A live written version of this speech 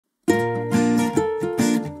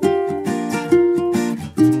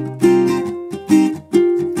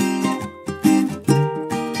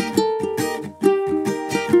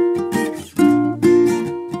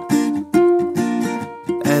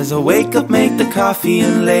the coffee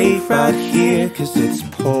and lay right here, 'cause it's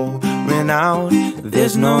pouring out.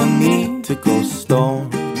 There's no need to go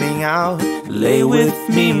storming out. Lay with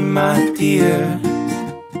me, my dear.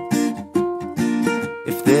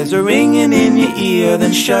 If there's a ringing in your ear,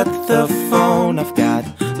 then shut the phone. I've got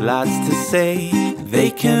lots to say, they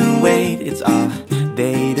can wait. It's our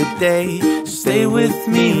day to day. Stay with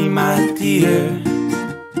me, my dear.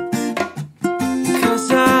 'Cause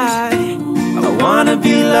I wanna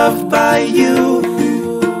be loved by you.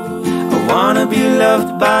 I wanna be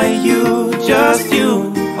loved by you, just you.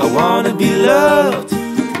 I wanna be loved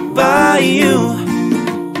by you.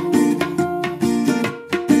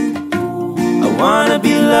 I wanna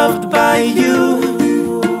be loved by you.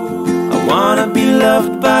 I wanna be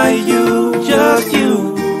loved by you, just you.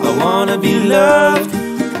 I wanna be loved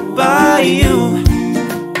by you.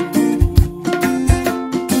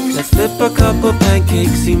 Let's flip a couple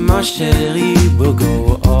pancakes, see my chérie. We'll go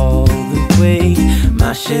all the way,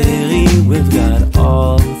 my chérie. We've got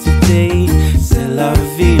all today. C'est la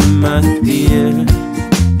vie, my dear.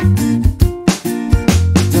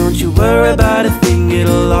 Don't you worry about a thing,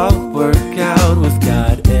 it'll all work out. We've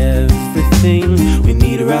got everything we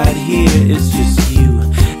need right here. It's just you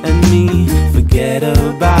and me, forget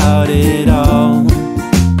about it all.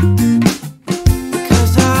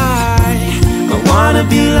 Because I wanna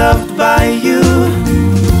be loved by you.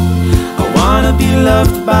 I wanna be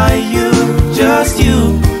loved by you, just you.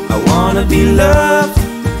 I wanna be loved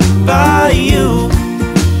by you.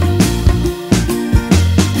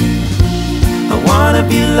 I wanna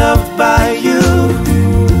be loved by you.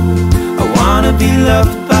 I wanna be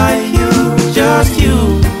loved by you, just you.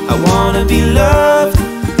 I wanna be loved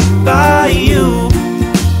by you.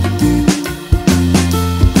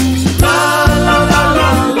 La la la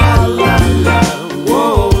la la la la.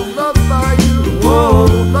 Whoa, loved by you. Whoa,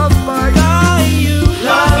 loved by you.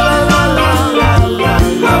 La la la la la la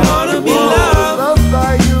la. I wanna be loved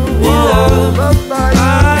by you. Whoa, loved by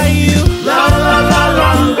you. La la la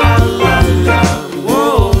la la la la.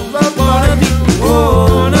 Whoa, wanna be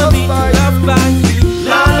loved by you.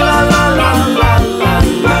 La la la la la la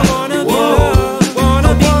la. Wanna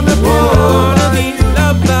be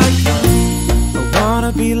loved by you. I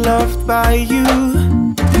wanna be loved by you.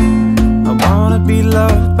 I wanna be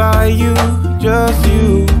loved by you, just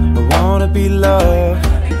you. I wanna be loved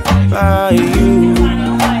by you.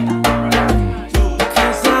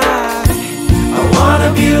 'Cause I wanna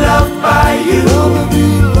be loved by you.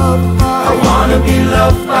 I wanna be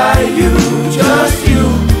loved by you, just you.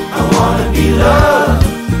 I wanna be loved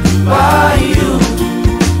by you.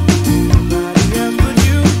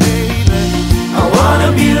 I wanna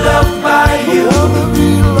be loved by you.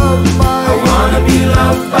 I wanna be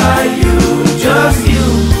loved by you, just you.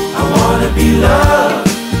 I wanna be loved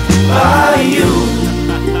by you.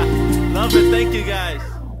 Love it, thank you guys.